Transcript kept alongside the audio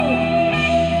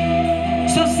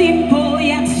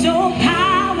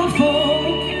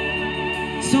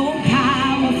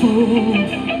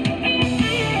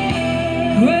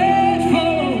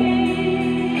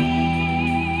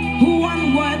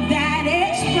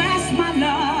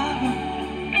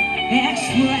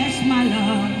express my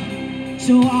love.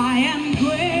 So I am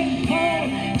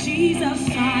grateful, Jesus,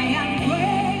 I am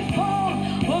grateful.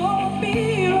 Oh,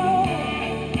 Biro,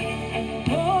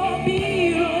 oh,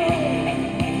 Biro.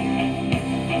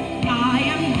 I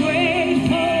am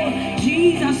grateful,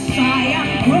 Jesus, I am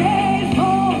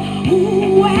grateful.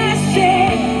 Who has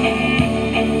said,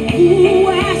 who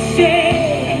has said,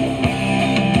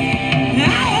 I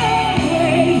am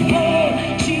grateful,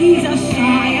 Jesus, I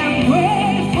am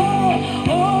grateful.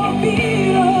 Oh,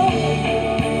 Biro,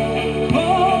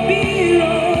 oh,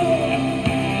 Biro.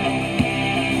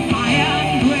 I am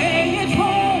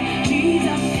grateful,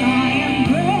 Jesus, I am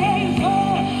grateful.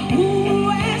 Who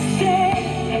has said,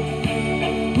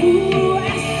 who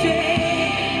has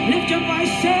said, lift your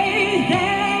voice, say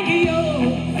thank you.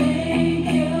 Thank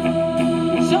you.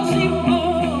 So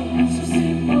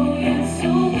simple yet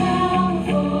so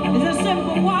powerful. It's a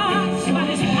simple one, but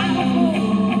it's powerful.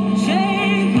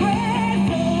 Say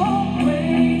grateful,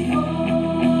 grateful.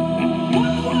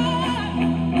 One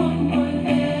word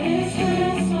that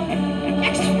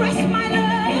express my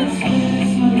love.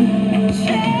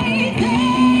 Say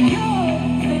thank you,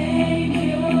 thank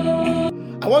you.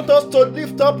 I want us to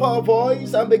lift up our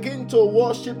voice and begin to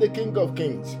worship the King of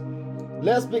Kings.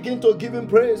 Let's begin to give him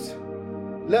praise.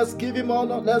 Let's give him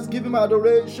honor. Let's give him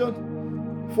adoration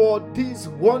for this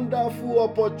wonderful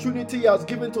opportunity he has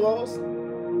given to us,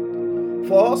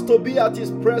 for us to be at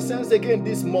his presence again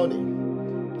this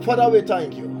morning. Father, we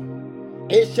thank you.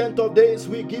 Ancient of days,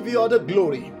 we give you all the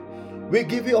glory. We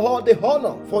give you all the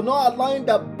honor for not allowing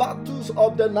the battles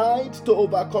of the night to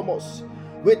overcome us.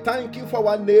 We thank you for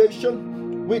our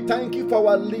nation. We thank you for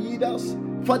our leaders.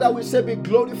 Father, we say be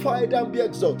glorified and be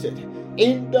exalted.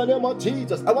 In the name of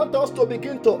Jesus, I want us to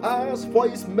begin to ask for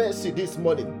his mercy this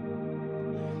morning.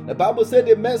 The Bible said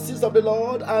the mercies of the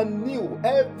Lord are new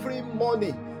every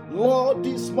morning. Lord,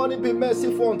 this morning be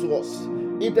merciful unto us.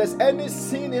 If there's any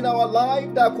sin in our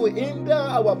life that could hinder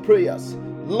our prayers,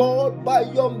 Lord, by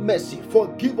your mercy,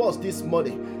 forgive us this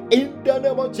morning. In the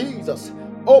name of Jesus,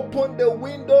 open the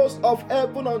windows of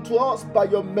heaven unto us by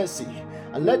your mercy.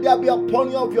 And let there be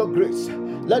upon you of your grace.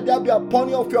 Let there be upon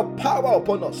you of your power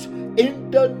upon us. In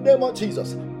the name of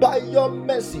Jesus, by your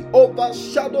mercy,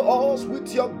 overshadow us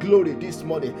with your glory this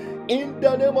morning. In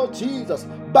the name of Jesus,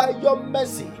 by your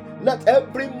mercy, let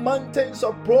every mountains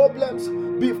of problems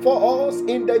before us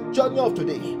in the journey of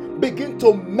today begin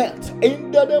to melt.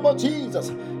 In the name of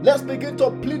Jesus, let's begin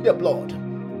to plead the blood.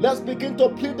 Let's begin to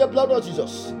plead the blood of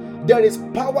Jesus. There is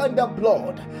power in the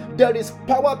blood. There is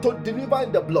power to deliver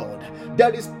in the blood.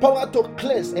 There is power to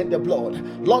cleanse in the blood.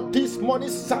 Lord, this morning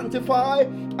sanctify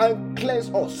and cleanse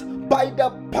us by the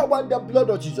power in the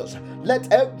blood of Jesus.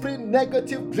 Let every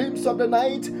negative dreams of the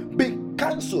night be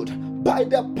cancelled by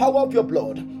the power of your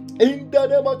blood. In the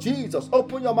name of Jesus,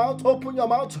 open your mouth, open your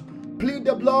mouth. Plead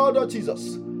the blood of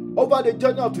Jesus over the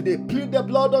journey of today. Plead the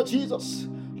blood of Jesus.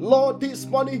 Lord, this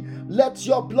morning, let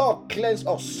your blood cleanse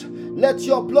us. Let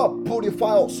your blood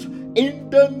purify us. In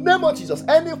the name of Jesus,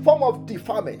 any form of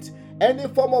defilement, any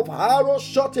form of arrow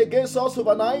shot against us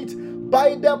overnight,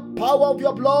 by the power of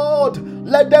your blood,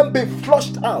 let them be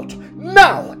flushed out.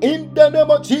 Now, in the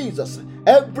name of Jesus,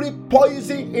 every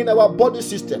poison in our body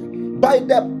system, by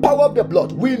the power of the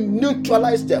blood, we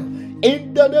neutralize them.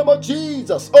 In the name of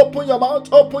Jesus, open your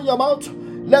mouth, open your mouth.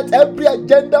 Let every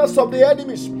agendas of the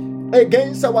enemies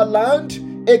against our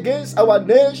land, against our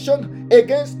nation,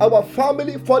 against our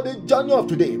family for the journey of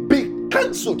today be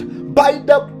cancelled by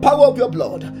the power of your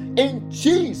blood. In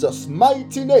Jesus'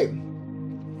 mighty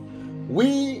name,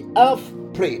 we have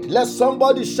prayed. Let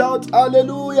somebody shout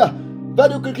hallelujah.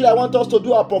 Very quickly, I want us to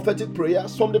do our prophetic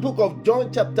prayers from the book of John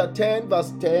chapter 10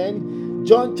 verse 10.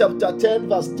 John chapter 10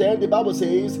 verse 10, the Bible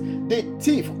says, the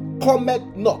thief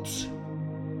cometh not.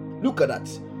 Look at that.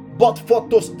 But for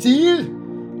to steal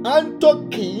and to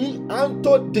kill and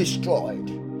to destroy.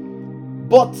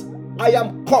 But I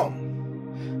am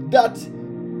come that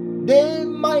they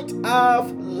might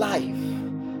have life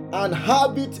and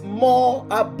have it more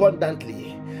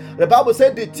abundantly. The Bible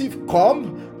said the thief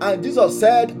come, and Jesus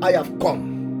said, I have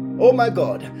come. Oh my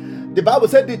God. The Bible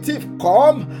said the thief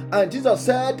come, and Jesus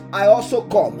said, I also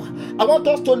come. I want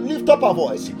us to lift up our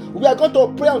voice. We are going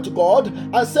to pray unto God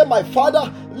and say, my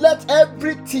Father, let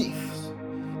every thief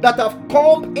that have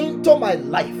come into my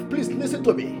life, please listen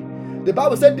to me. The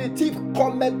Bible said the thief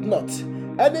cometh not.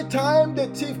 Anytime the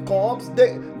thief comes,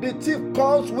 the thief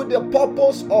comes with the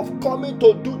purpose of coming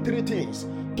to do three things: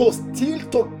 to steal,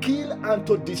 to kill, and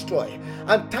to destroy.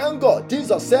 And thank God,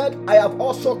 Jesus said, I have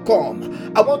also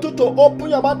come. I want you to open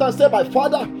your mouth and say, my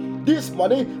Father, this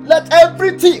morning, let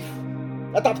every thief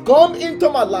that have come into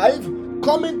my life,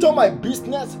 come into my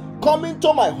business, come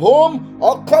into my home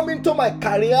or come into my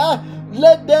career,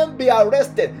 let them be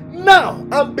arrested now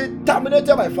and be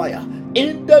terminated by fire.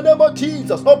 In the name of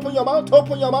Jesus, open your mouth,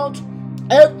 open your mouth.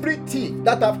 Every thief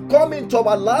that have come into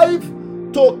our life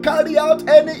to carry out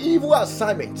any evil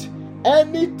assignment,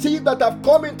 any thief that have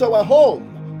come into our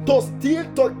home to steal,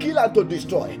 to kill, and to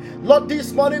destroy, Lord,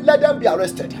 this morning let them be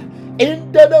arrested.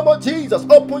 In the name of Jesus,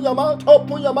 open your mouth,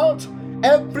 open your mouth.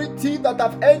 Every thief that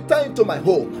have entered into my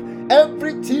home,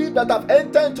 every thief that have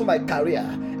entered into my career,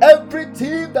 every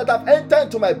thief that have entered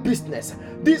into my business,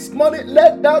 this morning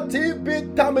let that thief be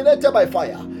terminated by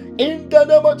fire. In the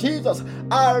name of Jesus,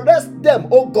 arrest them,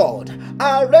 oh God.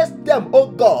 Arrest them, oh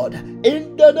God.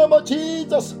 In the name of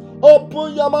Jesus,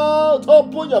 open your mouth,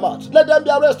 open your mouth. Let them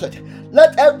be arrested.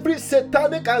 Let every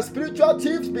satanic and spiritual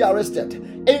thieves be arrested.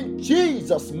 In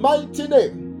Jesus' mighty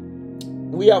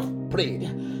name, we have prayed.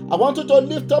 I want you to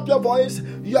lift up your voice.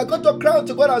 You are going to cry out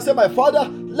to God and say, my Father,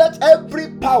 let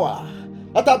every power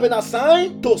that have been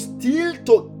assigned to steal,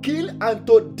 to kill, and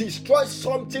to destroy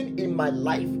something in my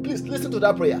life. Please listen to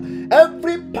that prayer.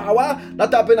 Every power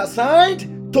that have been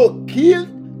assigned to kill,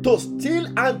 to steal,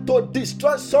 and to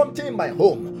destroy something in my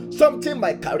home, something in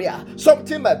my career,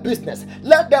 something in my business,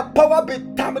 let the power be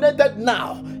terminated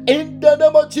now. In the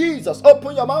name of Jesus,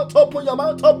 open your mouth, open your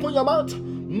mouth, open your mouth.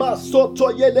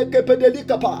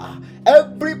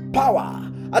 Every power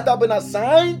that have been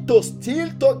assigned to steal,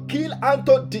 to kill, and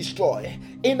to destroy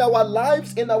in our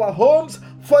lives, in our homes,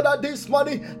 Father, this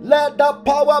morning, let that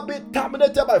power be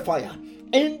terminated by fire.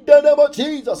 In the name of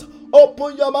Jesus,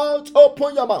 open your mouth,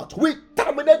 open your mouth. We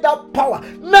terminate that power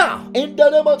now. In the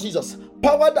name of Jesus,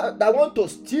 power that want to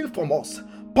steal from us,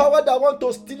 power that want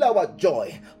to steal our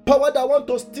joy, power that want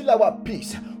to steal our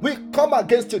peace, we come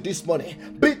against you this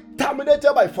morning. Be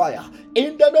terminated by fire.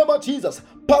 In the name of Jesus,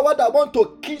 power that want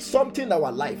to kill something in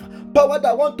our life, power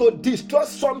that want to destroy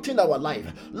something in our life,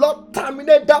 Lord,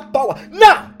 terminate that power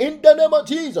now. In the name of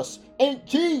Jesus, in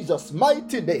Jesus'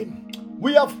 mighty name,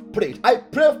 we have prayed. I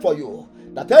pray for you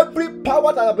that every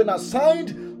power that have been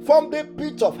assigned from the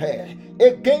pit of hell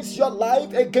against your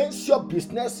life, against your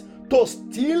business, to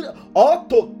steal or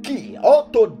to kill or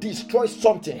to destroy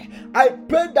something, I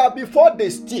pray that before they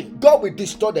steal, God will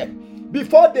destroy them.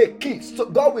 Before they kill, so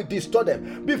God will destroy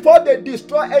them. Before they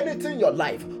destroy anything in your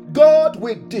life, God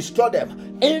will destroy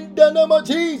them. In the name of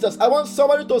Jesus, I want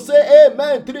somebody to say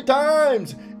amen 3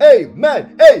 times.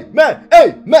 Amen, amen,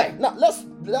 amen. Now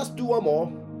let's do one more.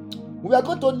 We are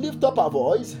going to lift up our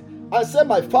voice and say,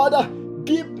 my Father,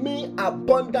 give me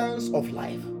abundance of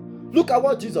life. Look at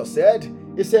what Jesus said.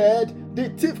 He said, the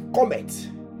thief cometh.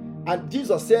 And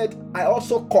Jesus said, I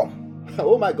also come.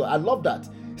 Oh my God, I love that.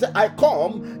 He said, I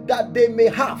come that they may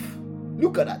have.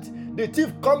 Look at that. The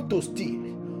thief come to steal,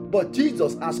 but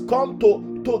Jesus has come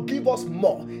to give us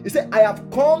more. He said, I have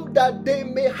come that they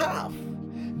may have.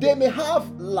 They may have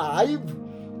life,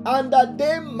 and that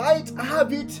they might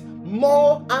have it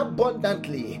more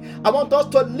abundantly. I want us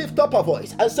to lift up our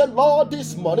voice and say, Lord,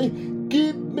 this morning,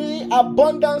 give me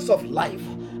abundance of life,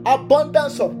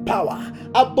 abundance of power,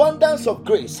 abundance of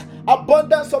grace,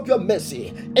 abundance of your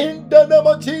mercy. In the name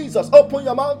of Jesus, open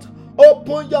your mouth,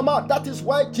 open your mouth. That is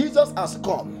why Jesus has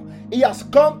come. He has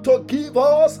come to give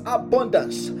us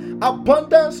abundance,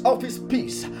 abundance of his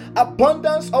peace,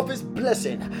 abundance of his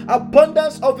blessing,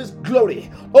 abundance of his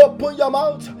glory. Open your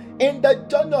mouth in the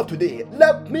journey of today.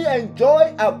 Let me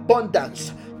enjoy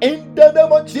abundance. In the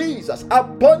name of Jesus,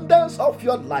 abundance of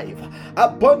your life,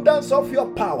 abundance of your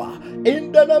power.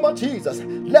 In the name of Jesus,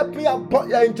 let me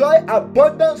enjoy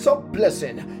abundance of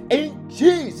blessing. In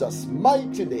Jesus'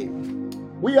 mighty name,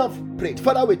 we have prayed.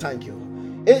 Father, we thank you.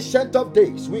 Ancient of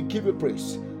days, we give you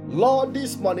praise. Lord,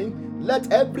 this morning,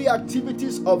 let every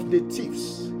activities of the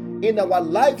thieves in our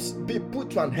lives be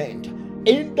put to an end.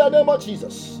 In the name of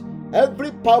Jesus, every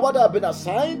power that has been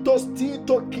assigned to steal,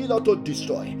 to kill, or to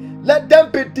destroy, let them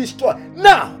be destroyed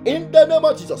now. In the name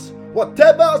of Jesus,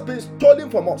 whatever has been stolen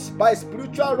from us by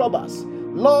spiritual robbers,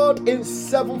 Lord, in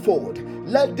sevenfold,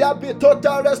 let there be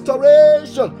total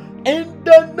restoration. In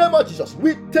the name of Jesus,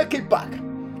 we take it back.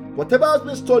 Whatever has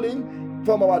been stolen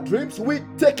from our dreams, we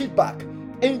take it back.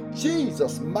 In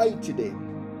Jesus' mighty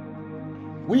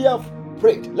name, we have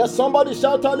prayed. Let somebody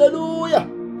shout hallelujah.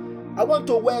 I want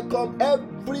to welcome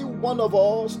every one of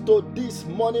us to this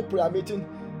morning prayer meeting.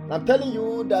 I'm telling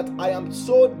you that I am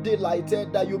so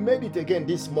delighted that you made it again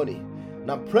this morning.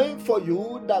 And I'm praying for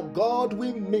you that God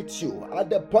will meet you at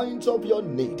the point of your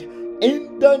need.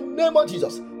 In the name of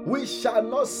Jesus, we shall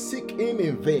not seek him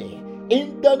in vain.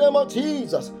 In the name of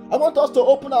Jesus, I want us to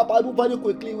open our Bible very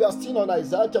quickly. We are still on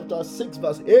Isaiah chapter 6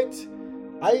 verse 8.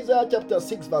 Isaiah chapter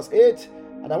 6 verse 8.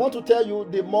 And I want to tell you,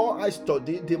 the more I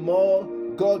study, the more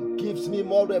God gives me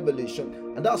more revelation.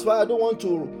 And that's why I don't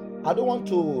want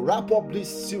to wrap up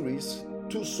this series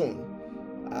too soon.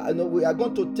 I know we are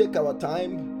going to take our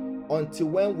time until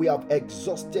when we have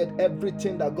exhausted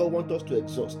everything that God wants us to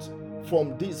exhaust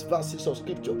from these verses of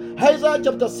scripture. Isaiah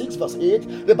chapter 6 verse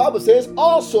 8, the Bible says,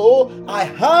 also I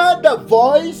heard the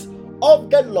voice of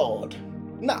the Lord.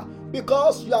 Now,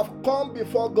 because you have come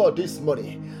before God this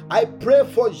morning, I pray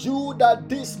for you that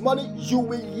this morning you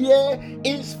will hear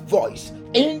His voice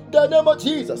in the name of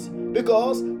Jesus.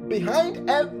 Because behind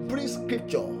every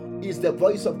scripture is the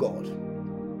voice of God.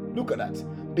 Look at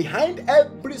that. Behind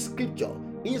every scripture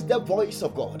is the voice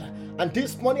of God. And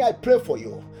this morning I pray for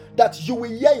you that you will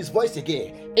hear His voice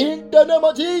again in the name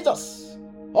of Jesus.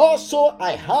 Also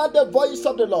I heard the voice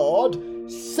of the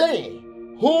Lord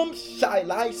saying, whom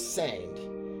shall I send?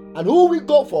 And who will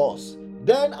go for us?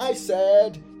 Then I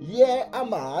said, here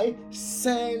am I,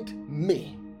 send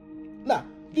me. Now,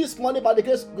 this morning, by the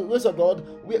grace of God,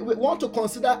 we want to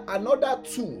consider another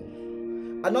tool,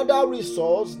 another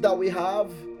resource that we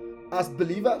have as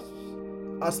believers,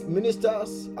 as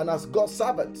ministers, and as God's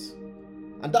servants.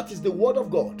 And that is the Word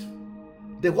of God.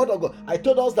 The Word of God. I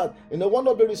told us that one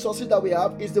of the resources that we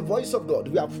have is the voice of God.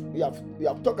 We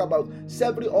have talked about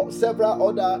several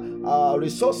other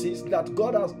resources that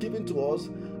God has given to us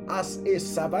as a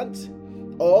servant,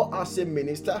 or as a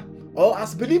minister, or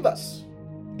as believers.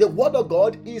 The Word of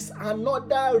God is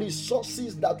another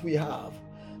resources that we have.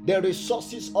 The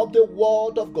resources of the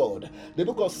Word of God. The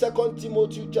book of 2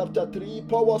 Timothy chapter 3,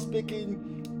 Paul was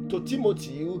speaking to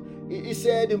Timothy. He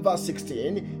said in verse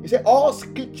 16, he said, all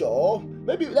scripture,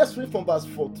 maybe let's read from verse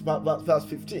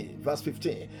 15. Verse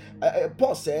 15.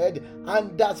 Paul said,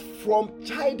 and that from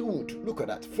childhood, look at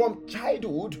that, from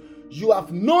childhood, you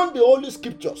have known the Holy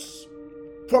Scriptures.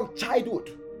 From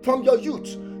childhood, from your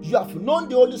youth, you have known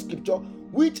the Holy Scripture,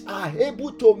 which are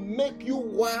able to make you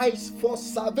wise for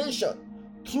salvation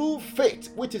through faith,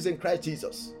 which is in Christ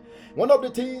Jesus. One of the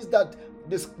things that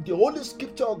the Holy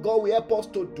Scripture of God will help us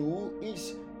to do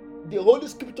is the Holy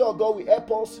Scripture of God will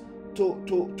help us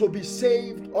to be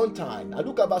saved on time. And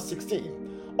look at verse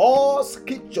 16. All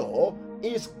Scripture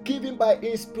is given by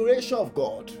inspiration of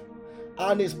God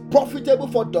and is profitable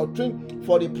for doctrine,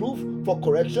 for reproof, for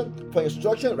correction, for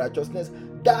instruction in righteousness,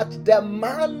 that the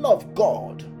man of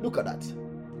God, look at that,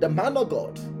 the man of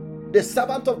God, the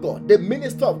servant of God, the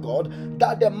minister of God,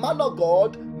 that the man of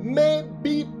God may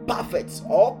be perfect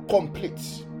or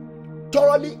complete,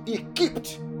 thoroughly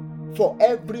equipped for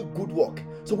every good work.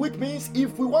 So which means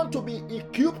if we want to be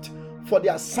equipped for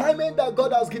the assignment that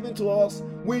God has given to us,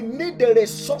 we need the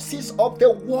resources of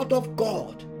the Word of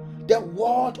God. The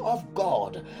Word of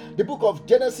God. The book of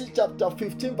Genesis chapter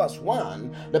 15 verse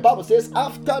 1, the Bible says,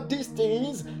 after these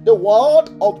things, the word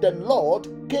of the Lord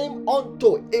came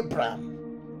unto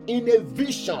Abraham in a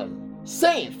vision,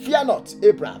 saying, fear not,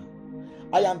 Abraham,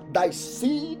 I am thy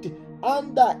seed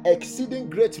and thy exceeding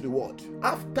great reward.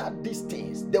 After these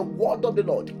things, the word of the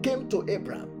Lord came to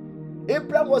Abraham.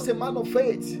 Abraham was a man of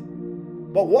faith.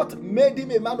 But what made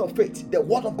him a man of faith? The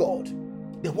Word of God.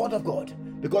 The Word of God.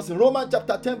 Because in Romans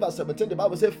chapter 10 verse 17, the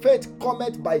Bible says, faith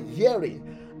cometh by hearing,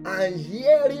 and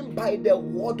hearing by the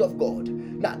Word of God.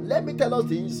 Now, let me tell us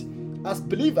this. As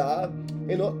believer,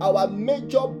 our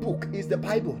major book is the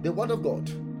Bible, the Word of God.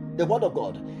 The Word of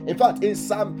God. In fact, in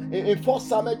 1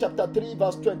 Samuel chapter 3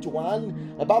 verse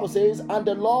 21, the Bible says, and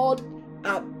the Lord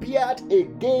appeared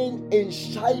again in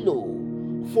Shiloh,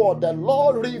 for the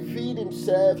Lord revealed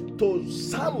himself to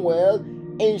Samuel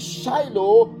in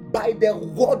Shiloh by the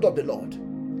word of the Lord.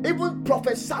 Even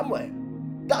prophet Samuel,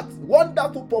 that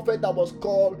wonderful prophet that was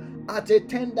called at a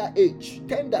tender age.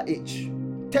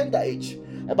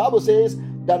 The Bible says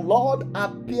the Lord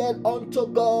appeared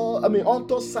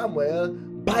unto Samuel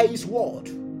by his word.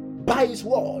 By his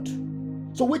word.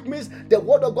 So which means the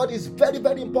word of God is very,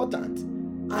 very important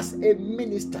as a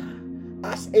minister,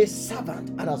 as a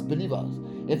servant, and as believers.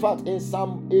 In fact, in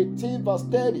Psalm 18 verse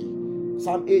 30,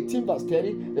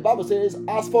 the Bible says,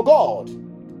 as for God,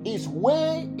 his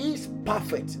way is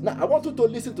perfect. Now, I want you to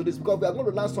listen to this because we are going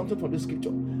to learn something from this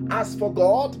scripture. As for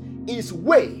God, his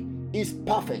way is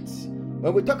perfect.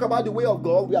 When we talk about the way of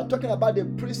God, we are talking about the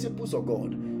principles of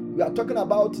God. We are talking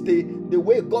about the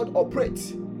way God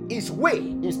operates. His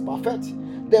way is perfect.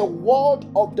 The word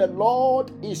of the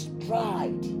Lord is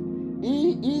tried.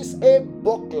 He is a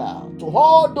buckler to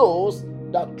all those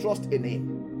that trust in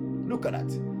him. Look at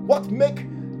that. What makes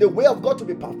the way of God to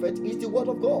be perfect is the word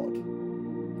of God.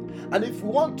 And if we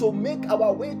want to make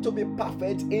our way to be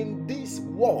perfect in this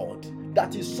world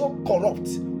that is so corrupt,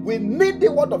 we need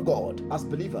the word of God as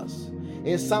believers.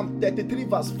 In Psalm 33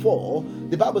 verse 4,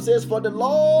 the Bible says, for the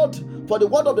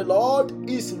word of the Lord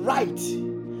is right,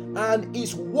 and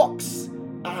his works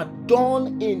are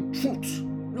done in truth.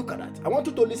 Look at that. I want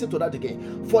you to listen to that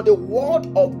again. For the word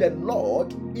of the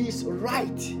Lord is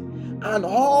right, and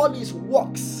all his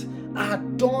works are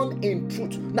done in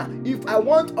truth. Now, if I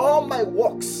want all my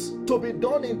works to be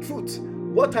done in truth,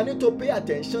 what I need to pay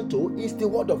attention to is the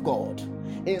word of God.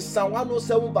 In Psalm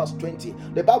 107 verse 20,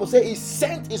 the Bible says he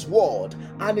sent his word,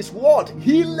 and his word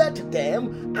healed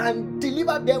them and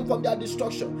delivered them from their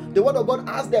destruction. The word of God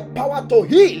has the power to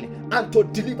heal and to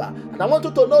deliver. And I want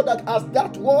you to know that as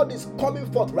that word is coming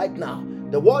forth right now,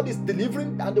 the word is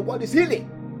delivering and the word is healing.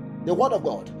 The word of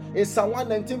God. In Psalm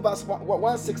 119 verse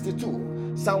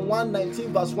 162, Psalm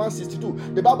 119 verse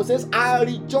 162, the Bible says, I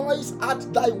rejoice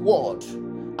at thy word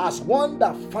as one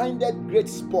that findeth great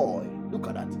spoil. Look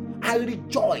at that. I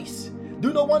rejoice. Do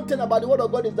you know one thing about the word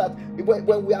of God is that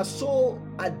when we are so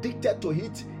addicted to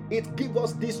it, it gives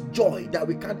us this joy that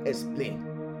we can't explain.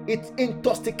 It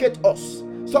intoxicates us.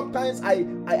 Sometimes I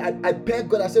beg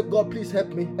God, I say, God, please help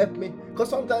me. Because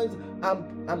sometimes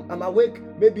I'm awake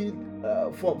maybe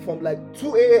from like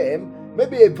 2 a.m.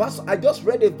 Maybe a verse, I just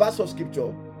read a verse of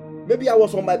scripture. Maybe I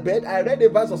was on my bed, I read a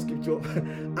verse of scripture,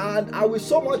 and I will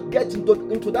so much get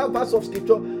into that verse of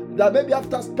scripture that maybe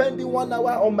after spending 1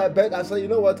 hour on my bed, I say, you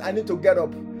know what, I need to get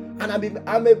up. And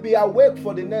I may be awake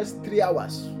for the next 3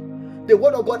 hours. The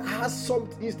word of God has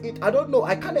something, I don't know,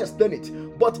 I can't explain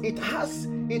it, but it has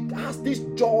this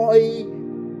joy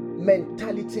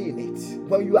mentality in it.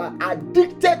 When you are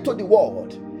addicted to the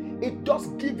word, it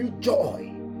just gives you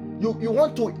joy. You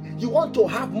want to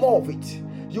have more of it.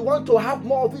 You want to have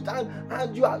more of it,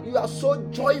 and you are so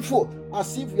joyful,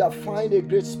 as if you are finding a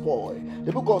great spoil.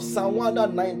 The book of Psalm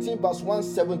 119 verse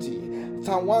 170.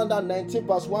 Psalm 119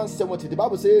 verse 170. The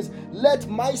Bible says, let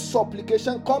my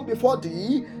supplication come before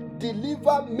thee,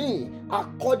 deliver me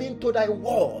according to thy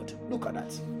word. Look at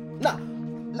that. Now,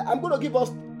 I'm going to give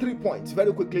us 3 points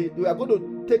very quickly. We are going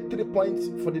to take 3 points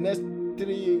for the next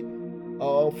 3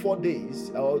 or 4 days,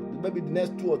 or maybe the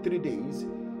next 2 or 3 days,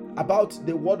 about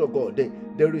the word of God,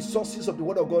 the resources of the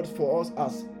word of God for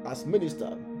us as minister,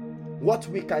 what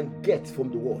we can get from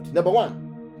the word. Number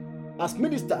one, as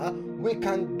minister, we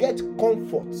can get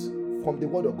comfort from the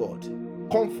word of God.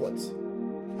 Comfort.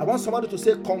 I want somebody to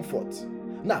say comfort.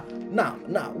 Now,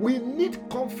 we need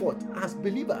comfort as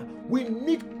believers. We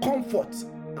need comfort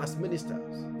as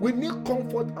ministers. We need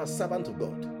comfort as servants of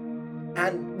God.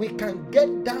 And we can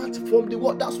get that from the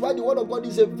word. That's why the word of God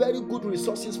is a very good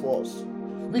resource for us.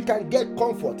 We can get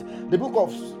comfort. The book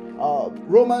of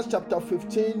Romans chapter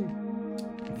 15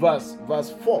 verse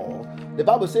 4, the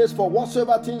Bible says, for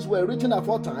whatsoever things were written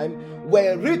aforetime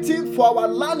were written for our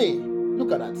learning.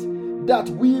 Look at that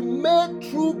we may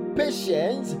through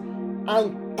patience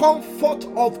and comfort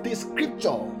of the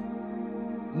scripture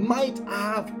might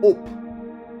have hope.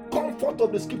 Comfort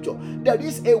of the scripture. There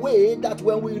is a way that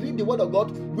when we read the word of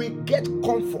God, we get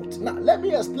comfort. Now, let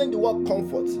me explain the word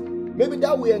comfort. Maybe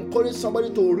that will encourage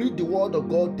somebody to read the word of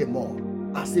God the more.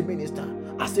 As a minister,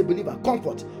 as a believer,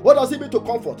 comfort. What does it mean to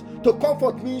comfort? To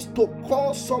comfort means to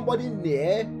call somebody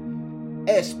near,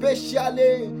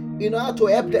 especially in order to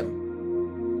help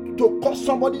them. To call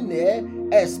somebody near,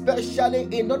 especially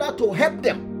in order to help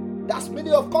them. That's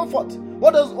meaning of comfort.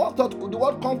 What does the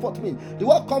word comfort mean? The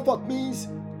word comfort means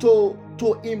to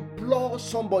implore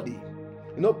somebody.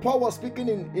 You know, Paul was speaking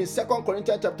in 2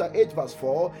 Corinthians chapter 8 verse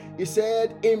 4. He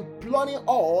said, imploring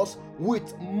us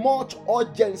with much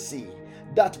urgency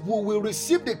that we will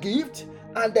receive the gift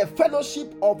and the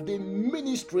fellowship of the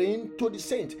ministering to the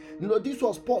saints. You know, this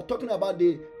was Paul talking about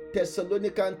the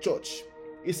Thessalonican church.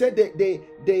 He said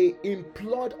they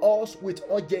implored us with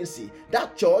urgency.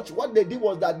 That church, what they did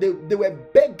was that they were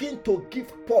begging to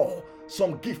give Paul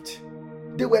some gift.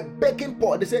 They were begging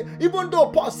Paul. They said, even though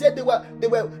Paul said they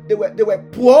were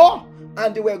poor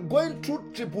and they were going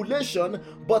through tribulation,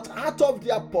 but out of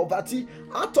their poverty,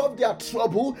 out of their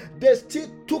trouble, they still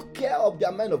took care of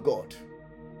their men of God.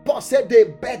 Paul said they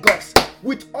beg us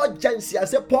with urgency. I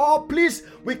said, Paul, please,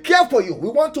 we care for you. We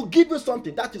want to give you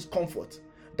something. That is comfort.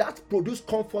 That produced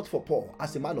comfort for Paul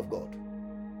as a man of God.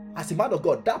 As a man of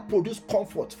God, that produced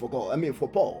comfort for God. For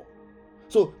Paul.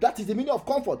 So that is the meaning of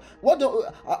comfort.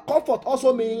 Comfort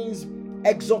also means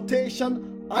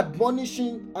exhortation,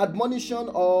 admonition,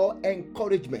 or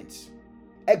encouragement.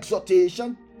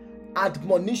 Exhortation,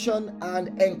 admonition,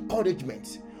 and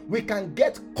encouragement. We can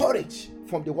get courage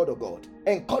from the word of God.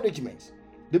 Encouragement.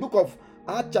 The book of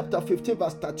Acts chapter 15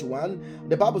 verse 31,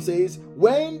 the Bible says,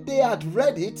 when they had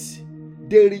read it,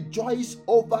 they rejoiced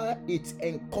over its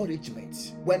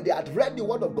encouragement. When they had read the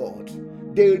word of God,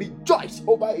 they rejoice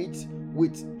over it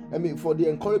for the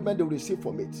encouragement they receive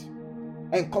from it.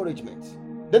 Encouragement.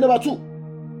 Then number two,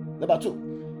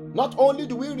 not only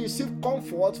do we receive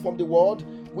comfort from the word,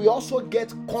 we also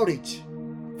get courage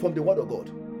from the word of God.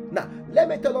 Now, let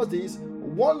me tell us this.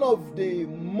 One of the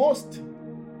most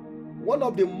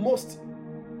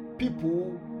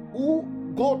people who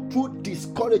go through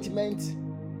discouragement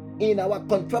in our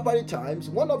contemporary times,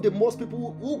 one of the most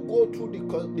people who go through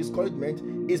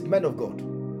discouragement is men of God.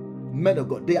 Men of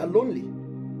God, they are lonely.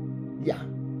 Yeah,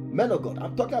 men of God.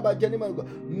 I'm talking about genuine men of God.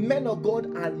 Men of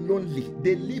God are lonely.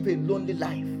 They live a lonely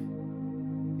life.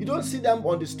 You don't see them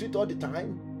on the street all the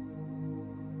time.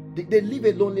 They live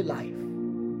a lonely life.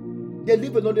 They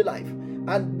live a lonely life.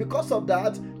 And because of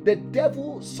that, the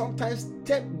devil sometimes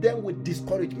tempts them with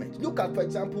discouragement. Look at, for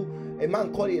example, a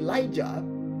man called Elijah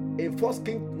in 1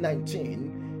 Kings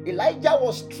 19. Elijah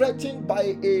was threatened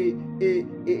by a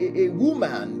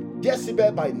woman,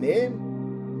 Jezebel by name.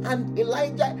 And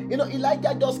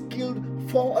Elijah just killed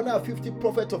 450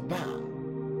 prophets of Baal.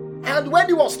 And when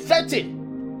he was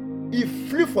threatened, he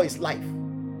flew for his life.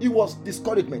 It was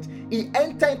discouragement. He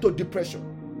entered into depression.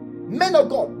 Men of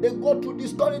God, they go through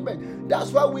discouragement.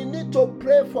 That's why we need to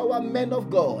pray for our men of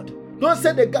God. Don't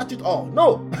say they got it all.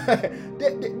 No.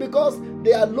 Because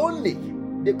they are lonely.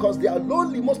 Because they are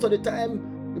lonely most of the time.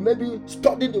 Maybe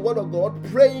studying the word of God,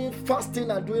 praying,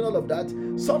 fasting, and doing all of that.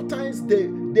 Sometimes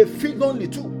they feel lonely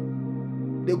too.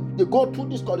 They go through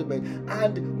discouragement.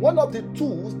 And one of the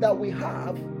tools that we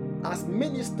have as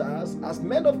ministers, as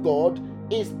men of God,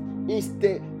 is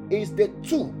the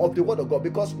tool of the word of God,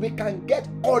 because we can get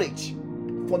courage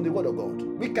from the word of God.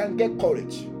 We can get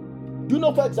courage. Do you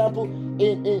know, for example,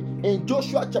 in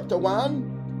Joshua chapter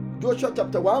 1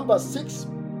 verse 6,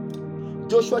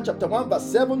 Joshua chapter 1 verse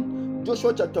 7,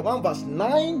 Joshua chapter 1 verse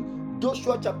 9,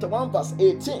 Joshua chapter 1 verse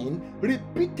 18,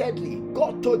 repeatedly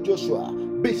God told Joshua,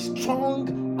 be strong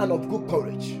and of good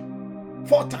courage.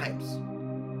 4 times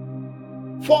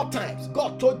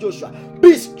God told Joshua,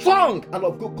 be strong and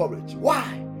of good courage.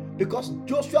 Why? Because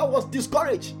Joshua was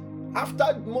discouraged.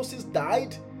 After Moses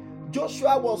died,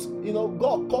 Joshua was,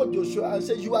 God called Joshua and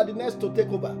said, you are the next to take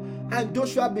over. And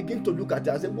Joshua began to look at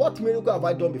it and said, what miracle have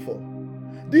I done before?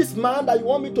 This man that you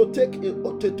want me to take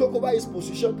over his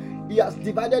position, he has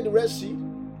divided the Red Sea.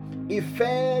 He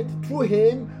fed through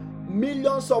him.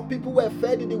 Millions of people were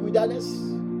fed in the wilderness.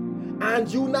 And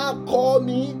you now call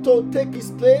me to take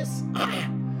his place?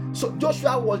 So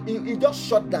Joshua he just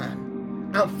shut down.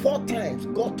 And 4 times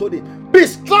God told him, be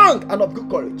strong and of good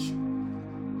courage.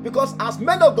 Because as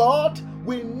men of God,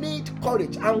 we need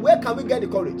courage. And where can we get the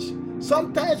courage?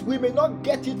 Sometimes we may not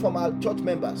get it from our church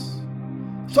members.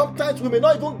 Sometimes we may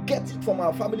not even get it from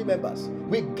our family members.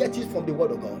 We get it from the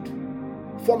word of God.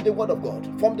 From the word of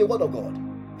God. From the word of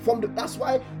God. That's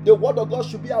why the word of God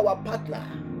should be our partner.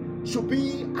 Should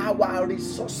be our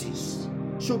resources.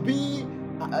 Should be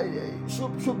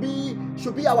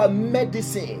our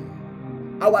medicine.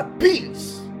 Our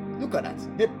peace. Look at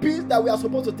that. The peace that we are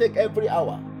supposed to take every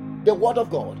hour. The word of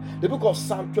God. The book of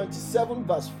Psalm 27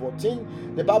 verse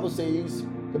 14. The Bible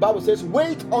says,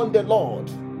 wait on the Lord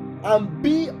and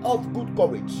be of good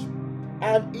courage,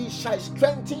 and he shall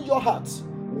strengthen your hearts.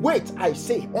 Wait, I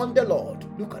say, on the Lord.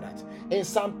 Look at that. In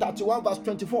Psalm 31 verse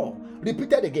 24,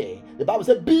 repeated again. The Bible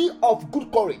says, be of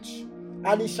good courage,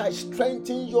 and he shall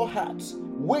strengthen your hearts.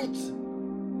 Wait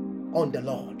on the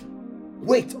Lord.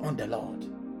 Wait on the Lord.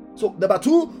 So number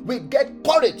 2, we get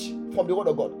courage from the word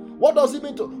of God. What does it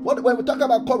mean when we talk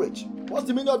about courage? What's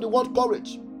the meaning of the word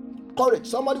courage? Courage.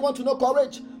 Somebody want to know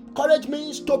courage? Courage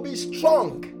means to be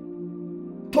strong.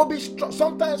 To be strong.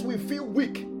 Sometimes we feel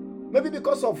weak. Maybe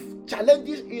because of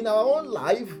challenges in our own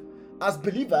life as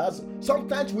believers,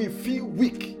 sometimes we feel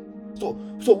weak. So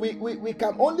we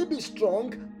can only be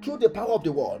strong through the power of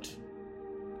the word.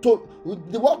 So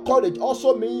the word courage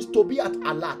also means to be at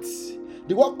alert.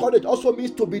 The word courage also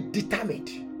means to be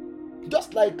determined.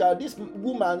 Just like this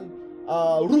woman,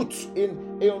 Ruth,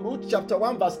 in Ruth chapter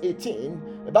 1 verse 18,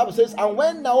 the Bible says, and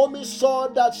when Naomi saw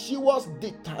that she was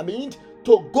determined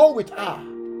to go with her,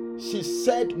 she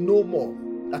said no more.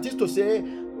 That is to say,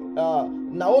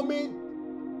 Naomi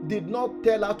did not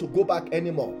tell her to go back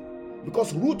anymore.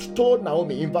 Because Ruth told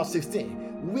Naomi in verse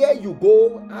 16, where you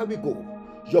go, I will go.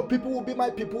 Your people will be my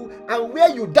people, and where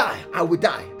you die, I will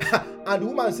die. And the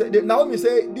woman said, Naomi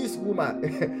said, this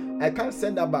woman, I can't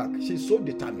send her back. She's so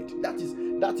determined. That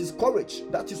is courage.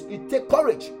 It takes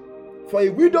courage for a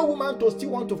widow woman to still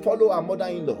want to follow her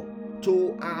mother-in-law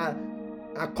to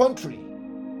her country.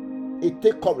 It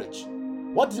takes courage.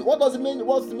 What does it mean?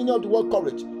 What's the meaning of the word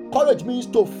courage? Courage means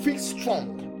to feel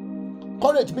strong.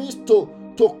 Courage means to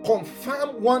to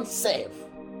confirm oneself.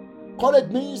 Courage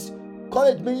means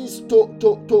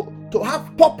to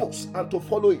have purpose and to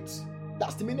follow it.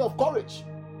 That's the meaning of courage.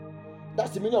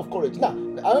 That's the meaning of courage. Now,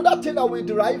 another thing that we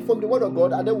derive from the word of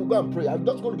God, and then we'll go and pray. I'm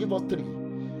just going to give us 3.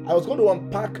 I was going to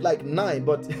unpack like 9,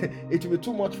 but it will be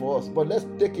too much for us. But let's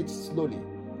take it slowly.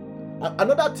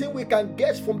 Another thing we can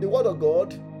get from the word of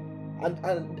God,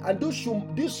 and this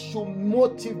should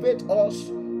motivate us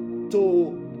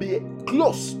to be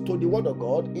close to the word of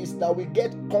God, is that we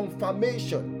get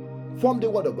confirmation from the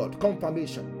word of God.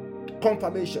 Confirmation.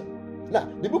 Now,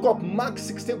 the book of Mark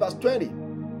 16 verse 20.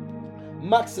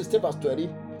 Mark 16 verse 20.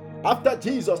 After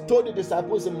Jesus told the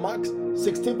disciples in Mark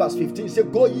 16 verse 15, he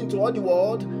said, go ye into all the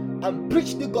world and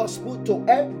preach the gospel to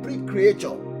every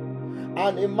creature.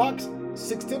 And in Mark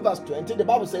 16 verse 20, the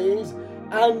Bible says,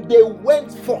 and they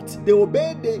went forth. They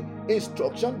obeyed the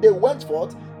instruction. They went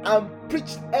forth and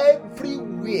preached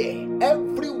everywhere.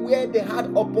 Everywhere they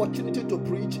had opportunity to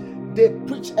preach, they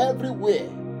preached everywhere.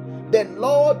 The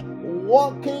Lord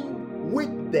walking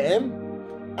with them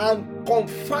and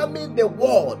confirming the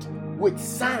word with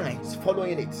signs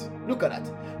following it. Look at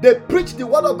that. They preached the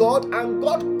word of God and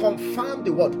God confirmed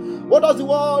the word. What does the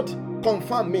word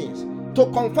confirm means?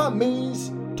 To confirm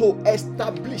means to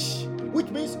establish, which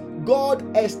means God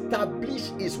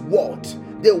established his word.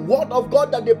 The word of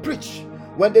God that they preach.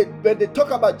 When they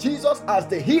talk about Jesus as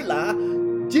the healer,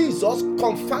 Jesus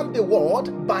confirmed the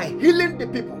word by healing the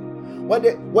people. When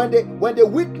they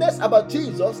witness about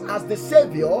Jesus as the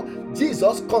Savior,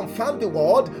 Jesus confirmed the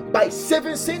word by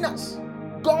saving sinners.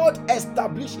 God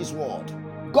established his word.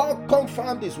 God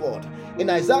confirmed his word. In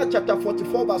Isaiah chapter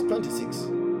 44 verse 26,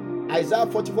 Isaiah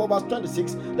 44 verse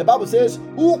 26, the Bible says,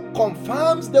 who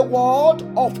confirms the word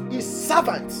of his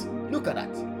servants. Look at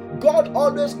that. God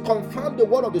always confirmed the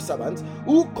word of his servants,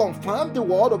 who confirmed the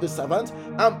word of his servants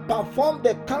and performed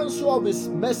the counsel of his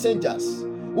messengers,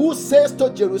 who says to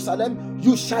Jerusalem,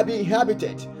 you shall be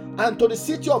inhabited, and to the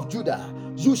city of Judah,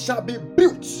 you shall be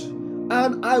built,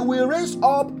 and I will raise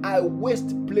up our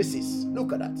waste places.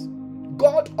 Look at that.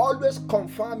 God always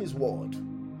confirms his word.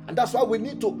 And that's why we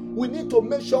need to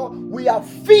make sure we are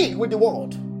filled with the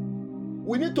word.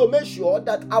 We need to make sure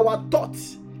that our thought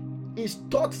is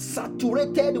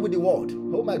saturated with the word.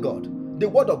 Oh my God, the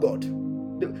word of God.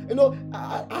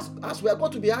 As we are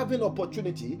going to be having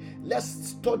opportunity, let's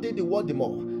study the word the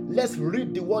more. Let's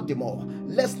read the word the more.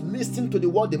 Let's listen to the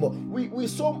word the more. We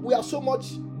are so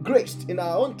much graced in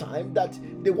our own time that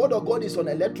the word of God is on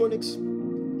electronics.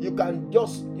 You can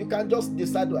just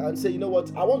decide and say, you know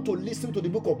what, I want to listen to the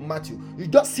book of Matthew. You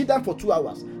just sit down for 2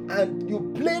 hours and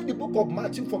you play the book of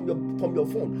Matthew from your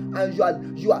phone, and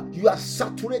you are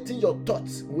saturating your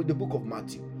thoughts with the book of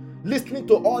Matthew, listening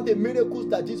to all the miracles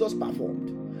that Jesus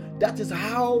performed. That is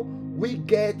how we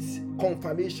get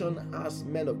confirmation as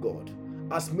men of God,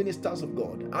 as ministers of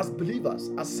God, as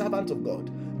believers, as servants of God.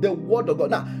 The word of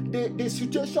God. Now, the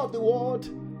situation of the world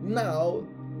now,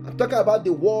 I'm talking about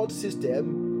the world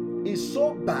system, is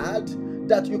so bad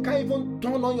that you can't even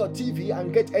turn on your TV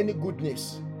and get any good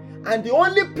news. And the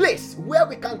only place where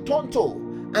we can turn to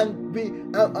and we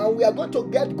are going to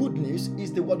get good news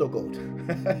is the word of God.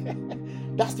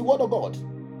 That's the word of God.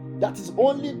 That's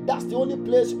the only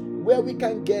place where we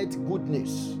can get good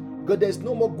news, because there's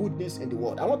no more good news in the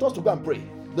world. I want us to go and pray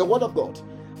the word of God.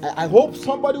 I hope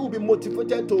somebody will be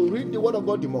motivated to read the word of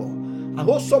God the more. I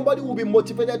hope somebody will be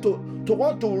motivated to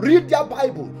want to read their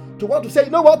Bible, to want to say,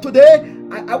 you know what, today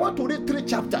I want to read 3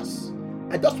 chapters.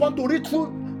 I just want to read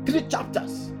through 3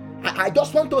 chapters. I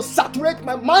just want to saturate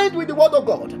my mind with the word of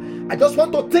God. I just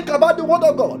want to think about the word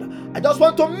of God. I just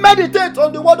want to meditate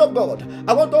on the word of God.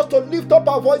 I want us to lift up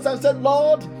our voice and say,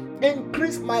 Lord,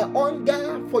 increase my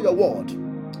hunger for your word.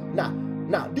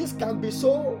 Now this can be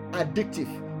so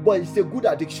addictive, but it's a good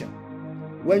addiction.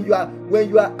 When you are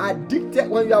addicted,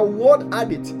 when you are word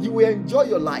addict, you will enjoy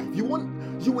your life. You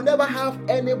will never have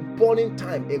any burning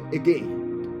time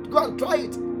again. Go and try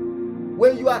it.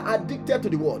 When you are addicted to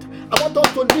the word, I want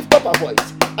us to lift up our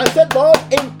voice and say, Lord,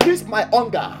 increase my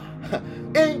hunger.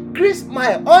 Increase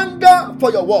my hunger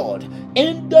for your word.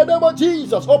 In the name of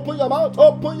Jesus, open your mouth,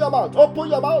 open your mouth, open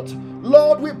your mouth.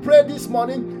 Lord, we pray this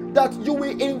morning that you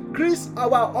will increase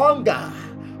our hunger.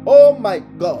 Oh my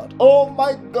God, oh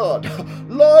my God.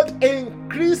 Lord,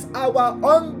 increase our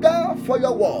hunger for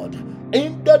your word.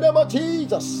 In the name of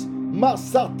Jesus.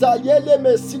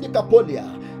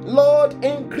 Lord,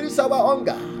 increase our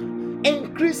hunger.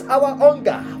 Increase our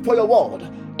hunger for your word.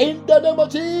 In the name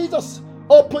of Jesus.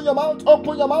 Open your mouth,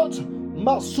 open your mouth.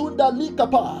 Masunda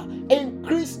likapa.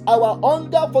 Increase our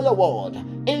hunger for your word.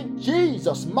 In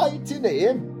Jesus' mighty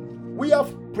name, we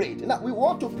have prayed. Now, we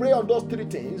want to pray on those three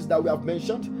things that we have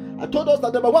mentioned. I told us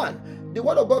that number one, the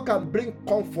word of God can bring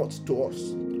comfort to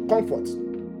us. Comfort.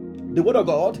 The word of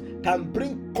God can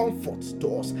bring comfort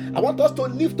to us. I want us to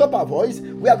lift up our voice.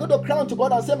 We are going to cry to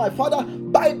God and say, my Father,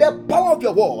 by the power of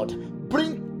your word,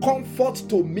 bring comfort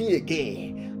to me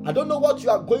again. I don't know what you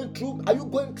are going through. Are you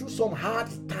going through some hard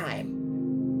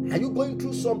time? Are you going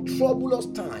through some troublous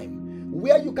time?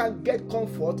 Where you can get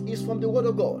comfort is from the word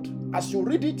of God. As you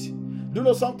read it, you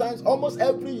know, sometimes almost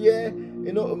every year,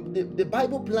 you know, the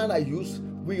Bible plan I use,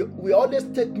 we always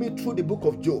take me through the book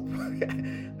of Job.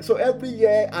 So every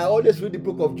year I always read the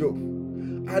book of Job.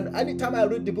 And anytime I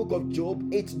read the book of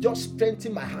Job, it just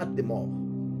strengthens my heart the more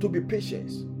to be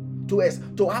patient,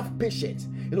 to have patience.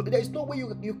 You know, there is no way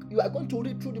you are going to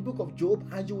read through the book of Job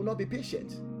and you will not be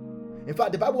patient. In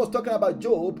fact, the Bible was talking about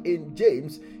Job in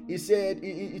James. He said,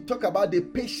 he talked about the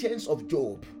patience of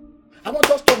Job. I want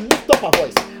us to lift up our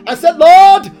voice and say,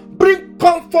 Lord, bring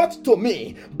comfort to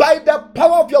me by the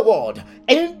power of your word.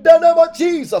 In the name of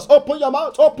Jesus, open your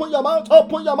mouth, open your mouth,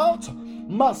 open your mouth.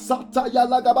 Masata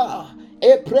yalagaba.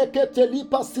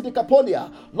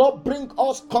 Lord, bring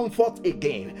us comfort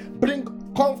again.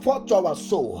 Bring comfort to our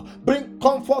soul. Bring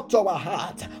comfort to our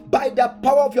heart by the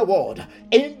power of your word.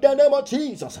 In the name of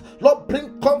Jesus, Lord,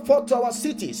 bring comfort to our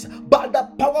cities by the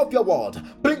power of your word.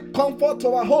 Bring comfort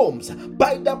to our homes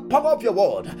by the power of your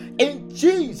word. In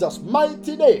Jesus'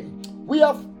 mighty name, we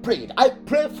have prayed. I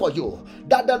pray for you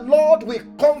that the Lord will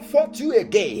comfort you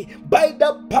again by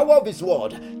the power of his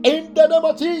word. In the name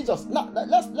of Jesus. Now,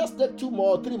 let's take 2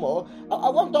 more, 3 more. I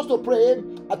want us to pray.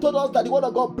 I told us that the word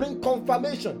of God bring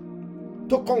confirmation.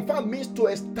 To confirm means to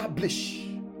establish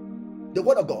the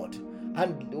word of God.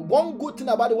 And one good thing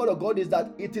about the word of God is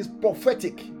that it is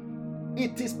prophetic.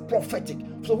 It is prophetic.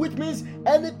 So which means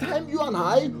anytime you and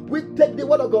I, we take the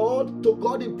word of God to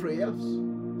God in prayers,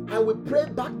 and we pray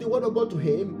back the word of God to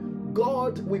him,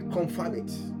 God will confirm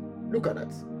it. Look at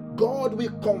that. God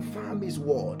will confirm his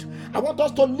word. I want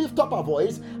us to lift up our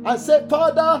voice and say,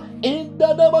 Father, in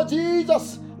the name of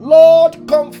Jesus, Lord,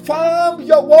 confirm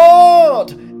your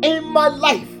word in my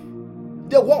life.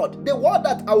 The word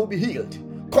that I will be healed,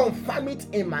 confirm it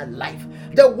in my life.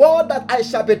 The word that I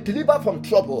shall be delivered from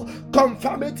trouble,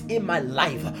 confirm it in my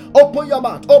life. Open your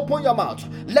mouth, open your mouth.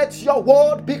 Let your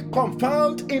word be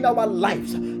confirmed in our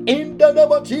lives. In the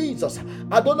name of Jesus.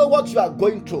 I don't know what you are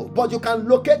going through, but you can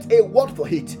locate a word for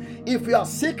it. If you are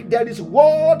sick, there is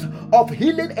word of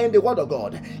healing in the word of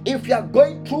God. If you are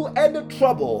going through any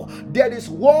trouble, there is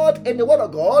word in the word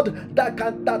of God that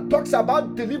talks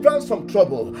about deliverance from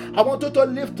trouble. I want you to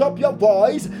lift up your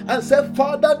voice and say,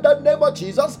 Father, in the name of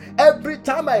Jesus, every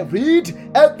time I read,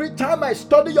 every time I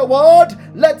study your word,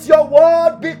 let your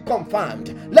word be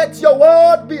confirmed. Let your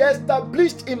word be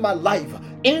established in my life.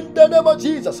 In the name of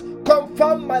Jesus,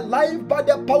 confirm my life by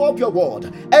the power of your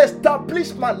word.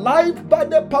 Establish my life by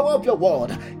the power of your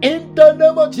word. In the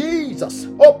name of Jesus,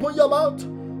 open your mouth.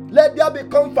 Let there be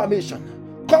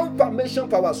confirmation. Confirmation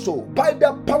for our soul by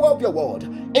the power of your word.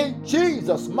 In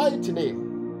Jesus' mighty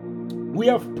name, we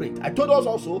have prayed. I told us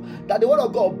also that the word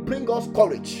of God brings us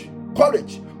courage.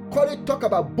 Courage. Courage talk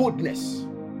about boldness.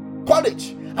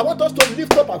 Courage. I want us to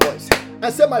lift up our voice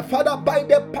and say, my Father, by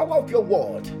the power of your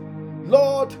word,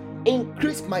 Lord,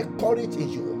 increase my courage in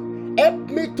you. Help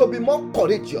me to be more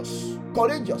courageous.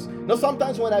 Courageous. Now,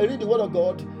 sometimes when I read the word of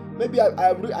God, maybe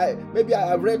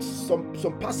I read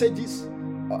some passages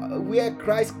where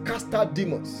Christ cast out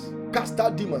demons. Cast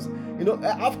out demons. You know,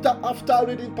 after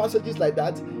reading passages like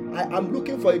that, I'm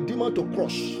looking for a demon to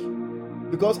crush,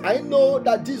 because I know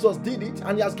that Jesus did it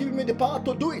and he has given me the power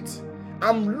to do it.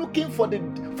 I'm looking for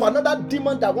another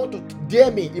demon that want to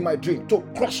dare me in my dream to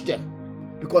crush them.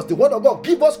 Because the word of God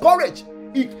gives us courage.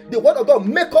 The word of God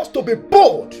makes us to be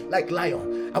bold like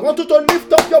lion. I want you to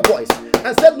lift up your voice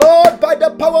and say, Lord, by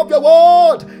the power of your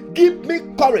word, give me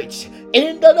courage.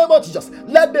 In the name of Jesus,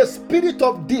 let the spirit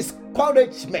of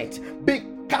discouragement be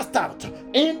cast out.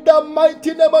 In the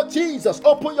mighty name of Jesus,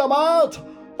 open your mouth.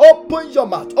 Open your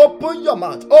mouth. Open your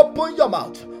mouth. Open your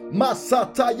mouth.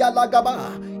 Masata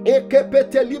yalagaba. We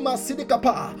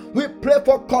pray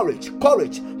for courage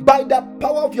by the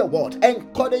power of your word.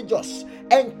 Encourage us.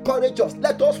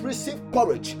 Let us receive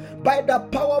courage by the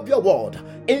power of your word.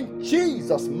 In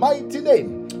Jesus' mighty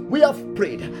name, we have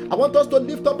prayed. I want us to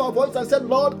lift up our voice and say,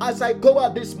 Lord, as I go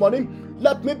out this morning,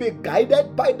 let me be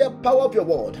guided by the power of your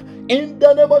word. In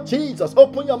the name of Jesus,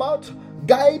 open your mouth.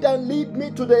 Guide and lead me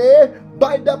today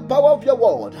by the power of your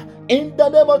word. In the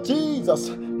name of Jesus,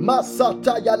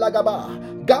 Masata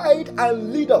Yalagaba. Guide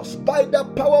and lead us by the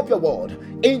power of your word.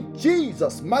 In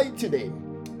Jesus' mighty name,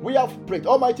 we have prayed.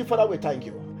 Almighty Father, we thank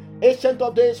you. Ancient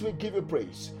of days, we give you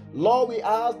praise. Lord, we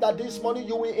ask that this morning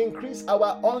you will increase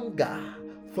our hunger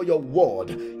for your word.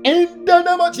 In the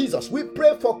name of Jesus, we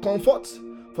pray for comfort.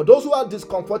 For those who are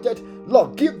discomforted,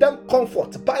 Lord, give them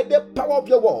comfort by the power of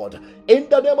your word. In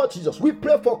the name of Jesus, we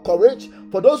pray for courage.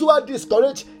 For those who are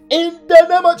discouraged, in the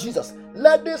name of Jesus,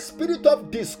 let the spirit of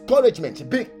discouragement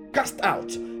be cast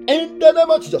out. In the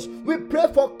name of Jesus, we pray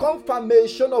for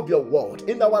confirmation of your word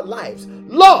in our lives.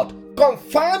 Lord,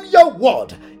 confirm your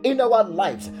word in our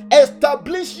lives.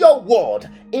 Establish your word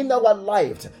in our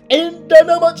lives. In the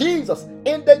name of Jesus,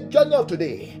 in the journey of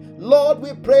today, Lord,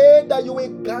 we pray that you will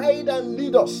guide and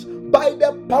lead us by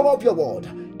the power of your word.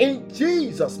 In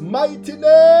Jesus' mighty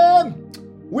name,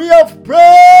 we have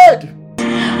prayed.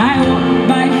 I walk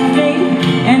by faith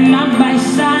and not by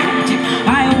sight.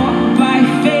 I walk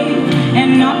by faith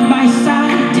and not by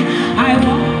sight. I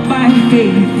walk by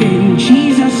faith in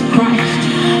Jesus Christ.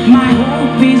 My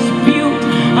hope is built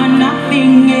on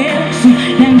nothing else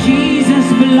than Jesus'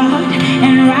 blood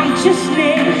and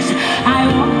righteousness. I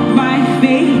walk by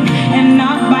faith and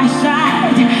not by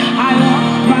sight. I walk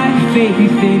by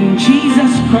faith in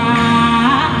Jesus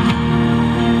Christ.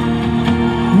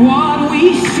 What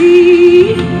we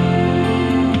see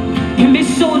can be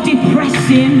so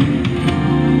depressing.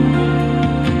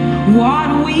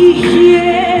 What we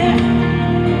hear